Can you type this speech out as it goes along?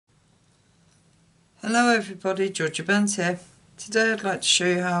Hello everybody, Georgia Burns here. Today I'd like to show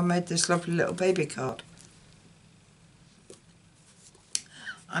you how I made this lovely little baby card.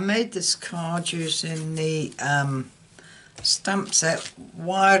 I made this card using the stamp set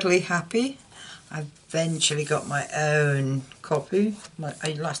Wildly Happy. I eventually got my own copy.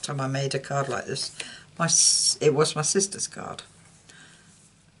 Last time I made a card like this, it was my sister's card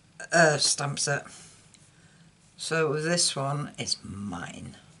stamp set. So this one is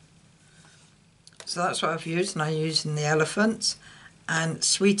mine. So that's what I've used, and I'm using the elephants and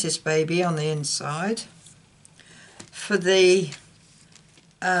Sweetest Baby on the inside. For the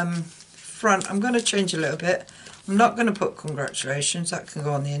front, I'm going to change a little bit. I'm not going to put congratulations, that can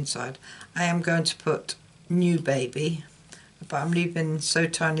go on the inside. I am going to put New Baby, but I'm leaving So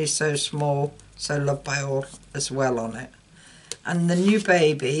Tiny, So Small, So Loved by All as well on it. And the New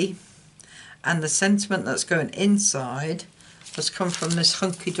Baby and the sentiment that's going inside has come from this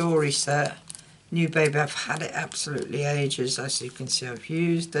Hunky Dory set. New Baby, I've had it absolutely ages. As you can see, I've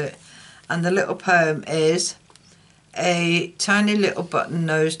used it. And the little poem is: a tiny little button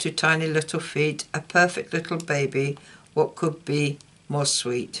nose to tiny little feet, a perfect little baby, what could be more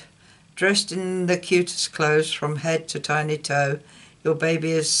sweet? Dressed in the cutest clothes from head to tiny toe, your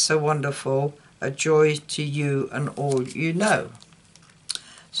baby is so wonderful, a joy to you and all you know.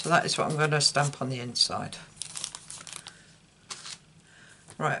 So that is what I'm going to stamp on the inside.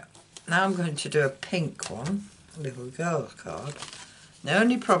 Right. Now I'm going to do a pink one, a little girl card. The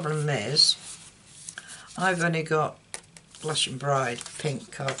only problem is I've only got Blushing Bride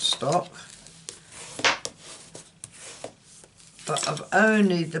pink cardstock, but I've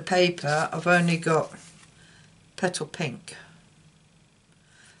only got Petal Pink.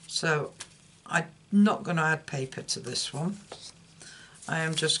 So I'm not going to add paper to this one. I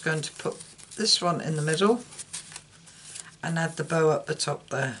am just going to put this one in the middle and add the bow up the top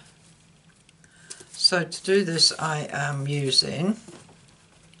there. So to do this, I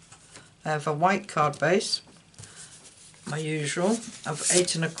have a white card base, my usual, of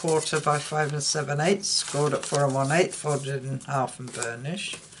 8 1/4 by 5 7/8, scored at 4 1/8, folded in half and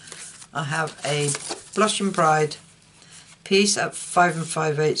burnish. I have a Blushing Bride piece at 5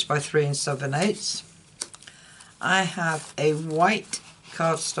 5/8 by 3 7/8. I have a white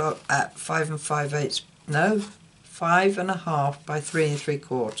cardstock at 5 5/8, no, 5 1/2 by 3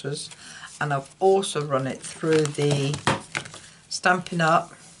 3/4. And I've also run it through the Stampin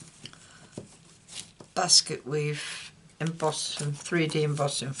Up basket weave embossing 3D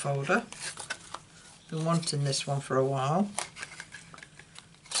embossing folder. Been wanting this one for a while,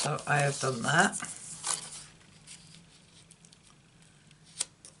 so I have done that.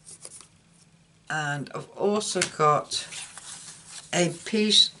 And I've also got a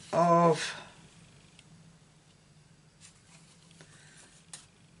piece of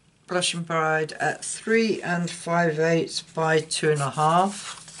Blushing Bride at 3 5/8 by 2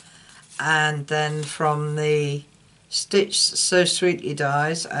 1/2, and then from the Stitch So Sweetly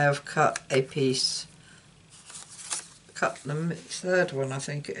Dies I have cut a piece, the third one I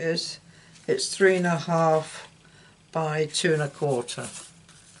think it is. It's 3 1/2 by 2 1/4,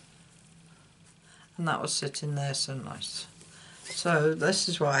 and that was sitting there so nice. So this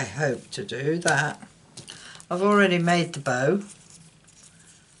is what I hope to do. That I've already made the bow,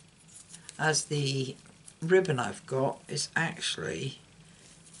 as the ribbon I've got is actually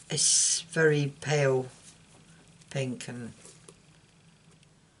a very pale pink, and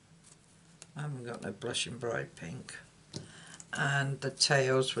I haven't got no Blushing Bride pink. And the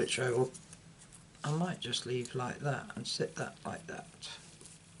tails, which I might just leave like that and sit that like that.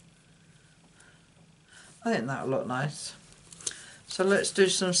 I think that'll look nice. So let's do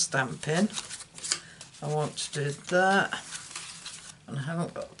some stamping. I want to do that. And I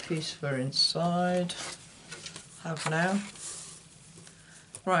haven't got a piece for inside. Have now.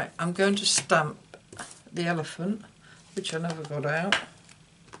 Right, I'm going to stamp the elephant, which I never got out,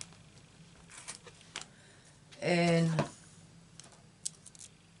 in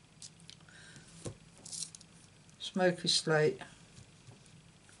Smoky Slate.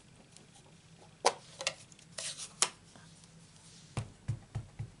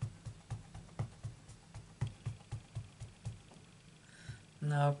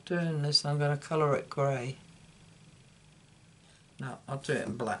 Now I'm doing this, I'm going to colour it grey. No, I'll do it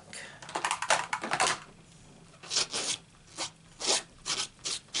in black.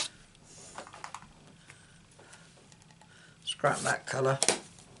 Scrap that colour.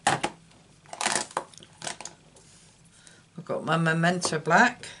 I've got my Memento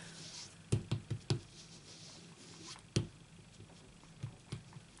black.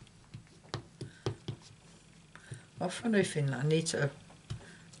 I've funny feeling I need to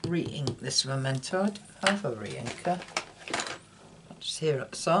re-ink this memento. I do have a re-inker. It's here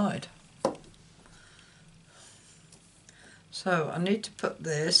at the side. So I need to put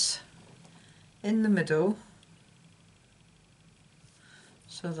this in the middle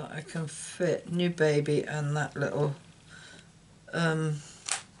so that I can fit New Baby and that little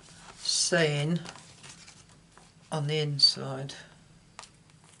saying on the inside.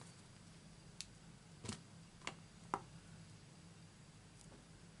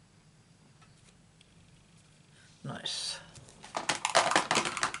 Nice.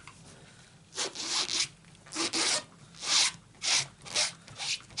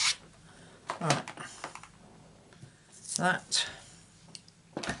 Right. That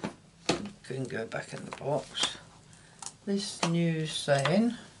can go back in the box. This new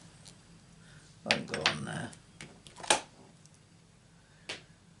saying won't go on there.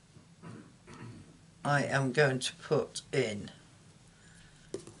 I am going to put in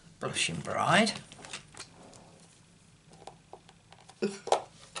Blushing Bride.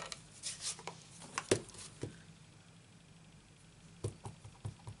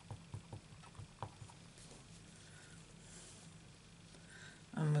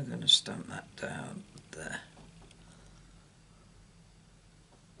 And we're going to stamp that down there.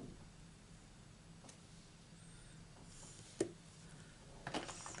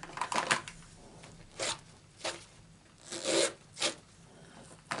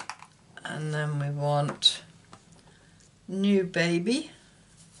 And then we want New Baby,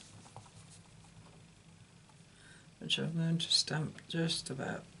 which I'm going to stamp just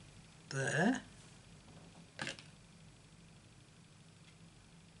about there.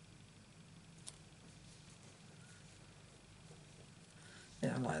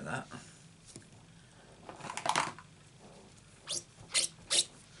 Yeah, I like that.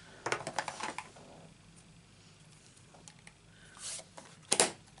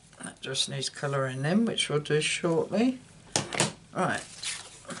 That just needs colouring in, which we'll do shortly. Right,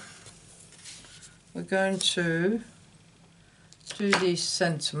 we're going to do these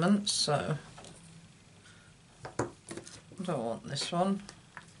sentiments, so I don't want this one.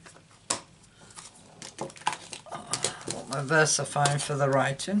 I want my VersaFine for the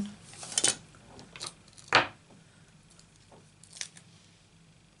writing.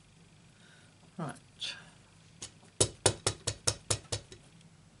 Right.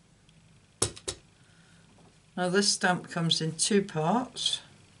 Now this stamp comes in two parts,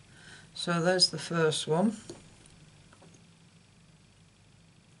 so there's the first one.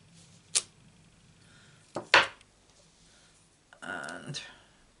 And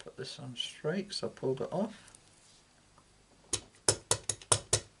put this on straight because I pulled it off.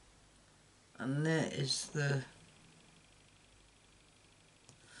 And there is the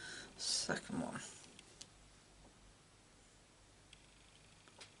second one.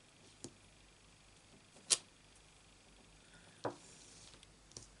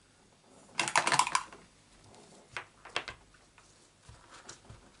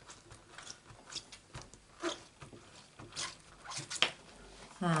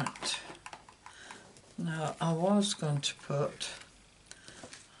 Right, now I was going to put,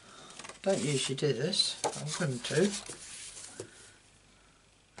 don't usually do this, I'm going to,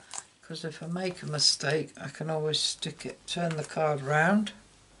 because if I make a mistake I can always stick it, turn the card round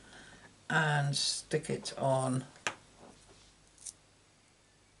and stick it on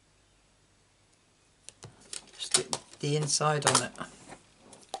stick the inside on it.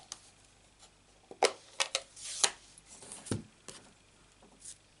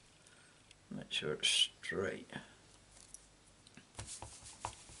 Make sure it's straight.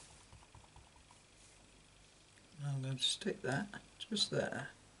 I'm going to stick that just there.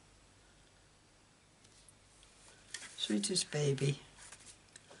 Sweetest baby.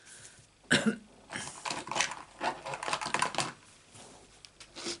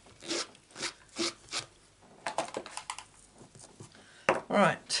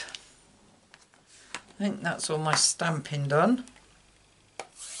 Right, I think that's all my stamping done.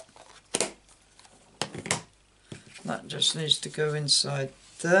 That just needs to go inside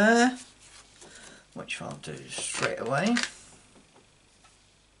there, which I'll do straight away.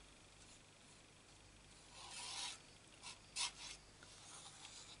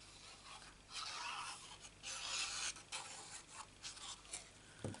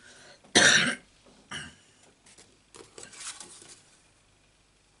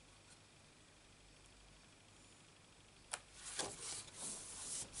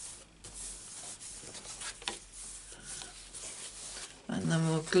 And then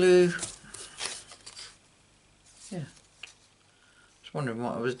we'll glue. Yeah, just wondering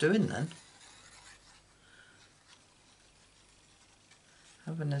what I was doing then.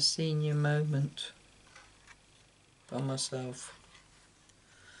 Having a senior moment by myself.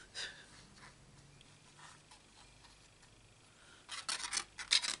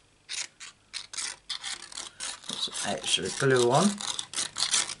 Put some extra glue on.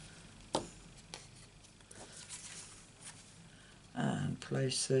 And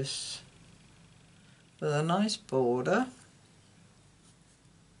place this with a nice border.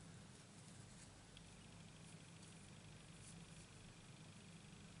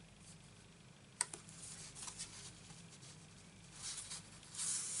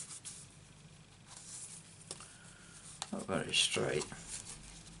 Not very straight.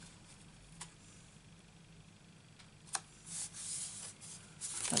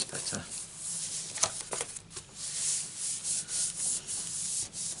 That's better.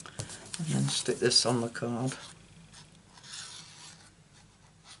 And then stick this on the card.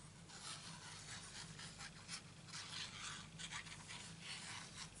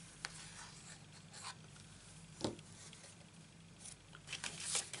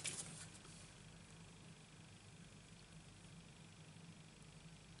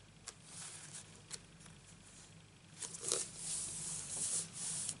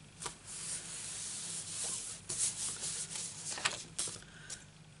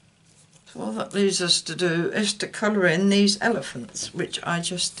 So all that leaves us to do is to colour in these elephants, which I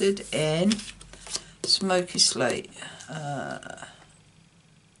just did in Smoky Slate,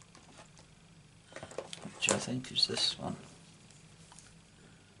 which I think is this one.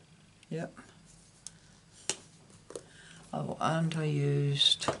 Yep. Oh, and I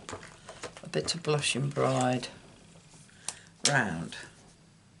used a bit of Blushing Bride round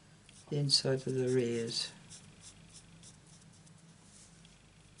the inside of their ears.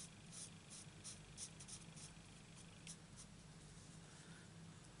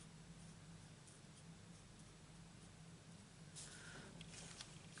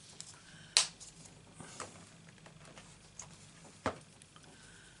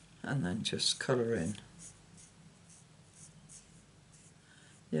 And then just colour in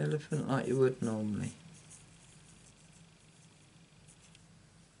the elephant like you would normally.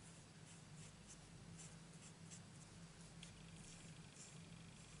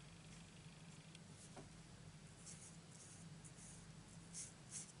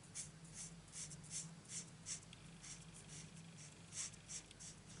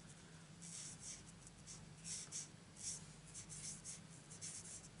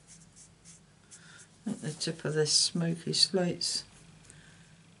 At the tip of this Smoky Slate's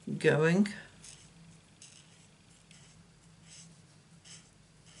going.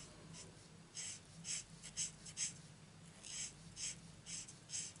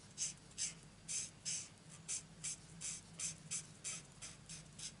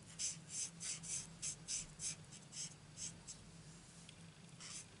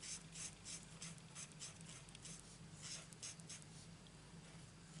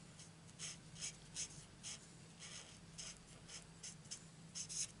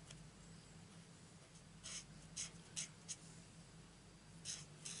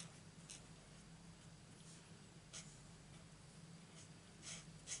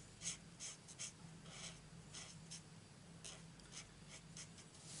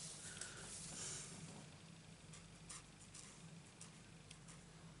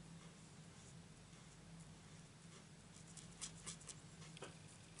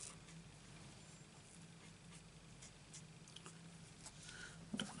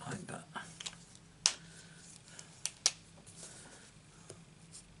 Like that.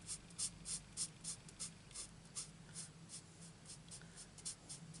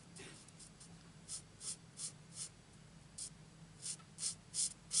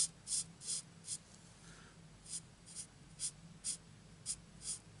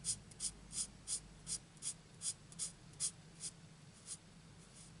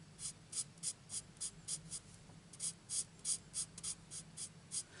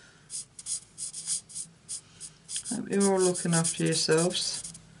 Hope you're all looking after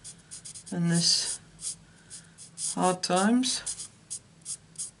yourselves in this hard times,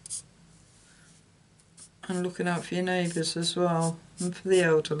 and looking out for your neighbours as well, and for the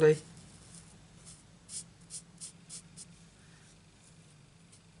elderly.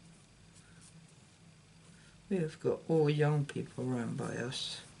 We have got all young people around by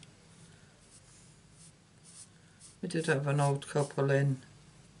us. We did have an old couple in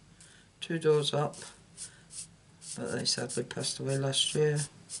 2 doors up, but they sadly passed away last year.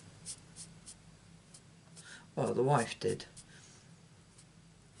 Well, the wife did.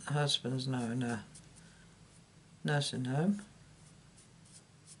 The husband's now in a nursing home.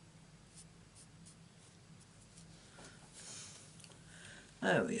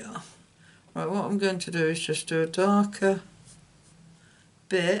 There we are. Right, what I'm going to do is just do a darker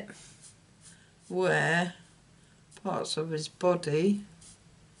bit where parts of his body,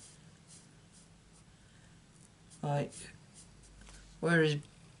 like where his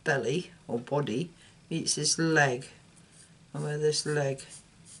belly or body meets his leg, and where this leg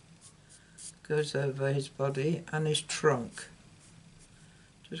goes over his body, and his trunk.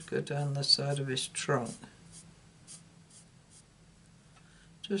 Just go down the side of his trunk.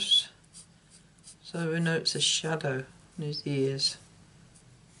 Just so we know it's a shadow in his ears.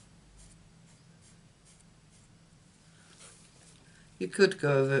 You could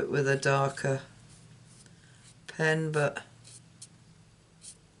go over it with a darker pen, but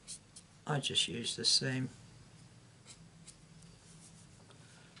I just use the same.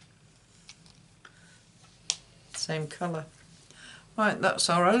 Same colour. Right, that's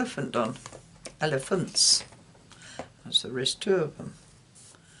our elephant done. Elephants. That's there is 2 of them.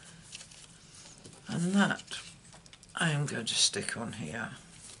 And that I am going to stick on here.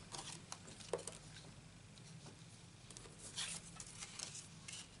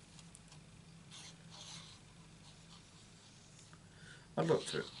 I looked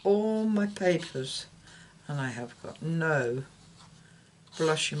through all my papers and I have got no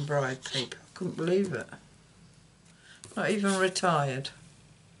blushing bride paper. I couldn't believe it. Not even retired.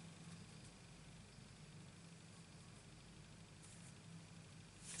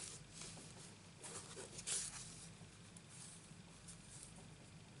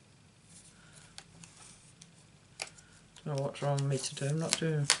 Don't know what's wrong with me today. I'm not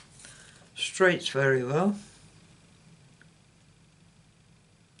doing straights very well.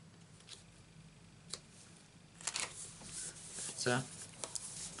 So,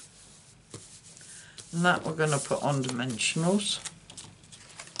 and that we're going to put on dimensionals.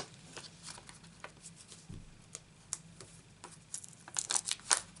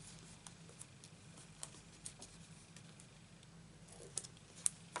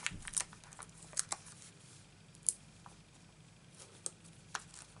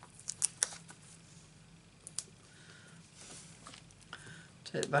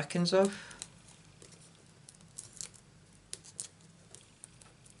 Take the backings off.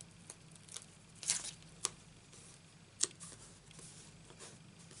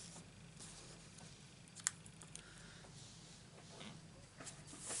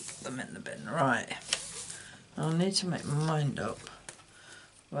 Them in the bin. Right. I'll need to make my mind up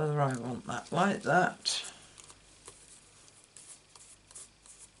whether I want that like that.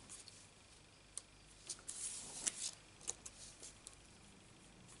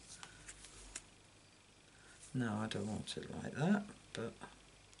 No, I don't want it like that, but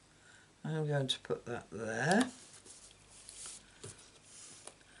I'm going to put that there.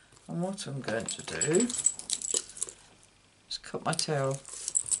 And what I'm going to do is cut my tail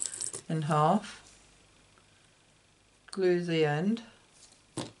in half, glue the end,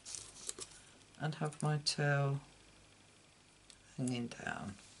 and have my tail hanging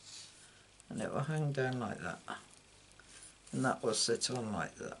down. And it will hang down like that. And that will sit on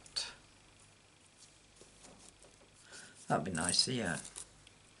like that. That'd be nice, yeah.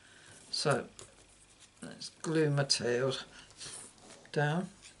 So, let's glue my tail down.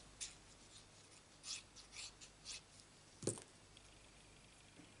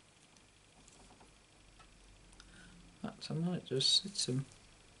 Perhaps I might just sit them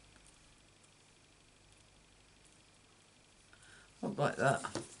up like that.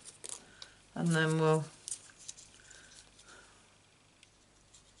 And then we'll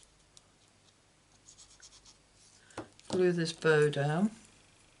glue this bow down.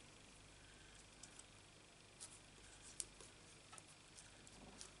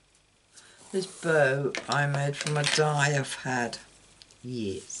 This bow I made from a die I've had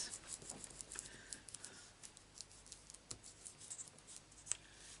years.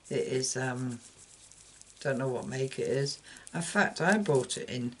 It is, don't know what make it is. In fact, I bought it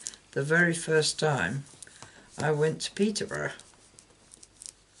in the very first time I went to Peterborough.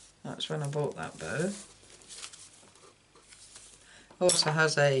 That's when I bought that bow. Also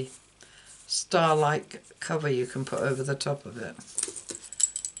has a star-like cover you can put over the top of it.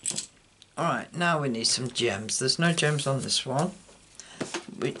 Alright, now we need some gems. There's no gems on this one,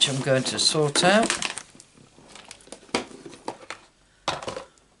 which I'm going to sort out.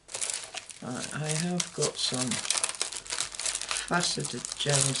 Right, I have got some faceted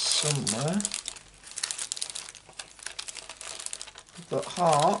gems somewhere. I've got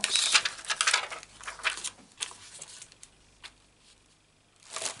hearts.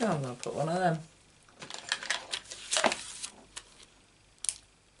 Yeah, I'm going to put one of them.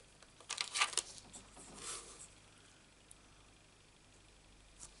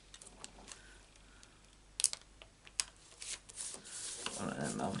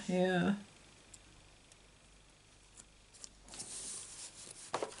 on here.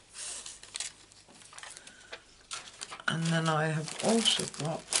 And then I have also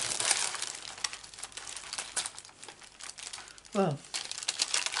got, well,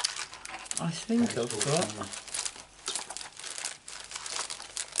 I think I've got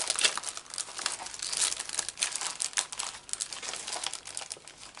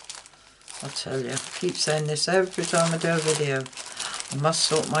I'll tell you, I keep saying this every time I do a video. I must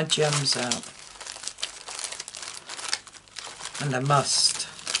sort my gems out. And I must.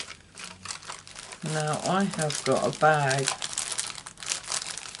 Now I have got a bag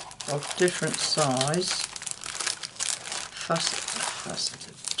of different size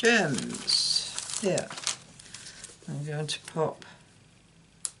faceted gems. Here. I'm going to pop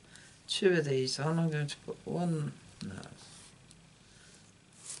 2 of these on. I'm going to put one, no.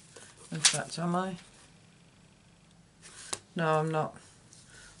 In fact, am I? No, I'm not.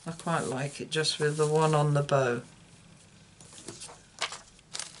 I quite like it just with the one on the bow.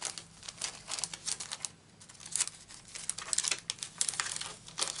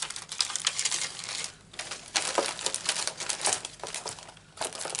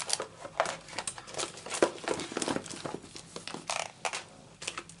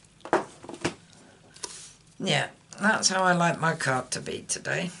 Yeah, that's how I like my card to be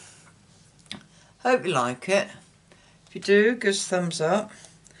today. Hope you like it. If you do, give us a thumbs up.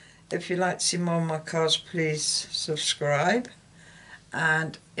 If you'd like to see more of my cards, please subscribe.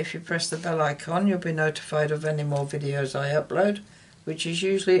 And if you press the bell icon, you'll be notified of any more videos I upload, which is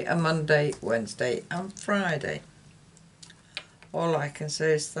usually a Monday, Wednesday and Friday. All I can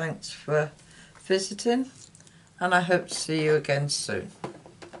say is thanks for visiting, and I hope to see you again soon.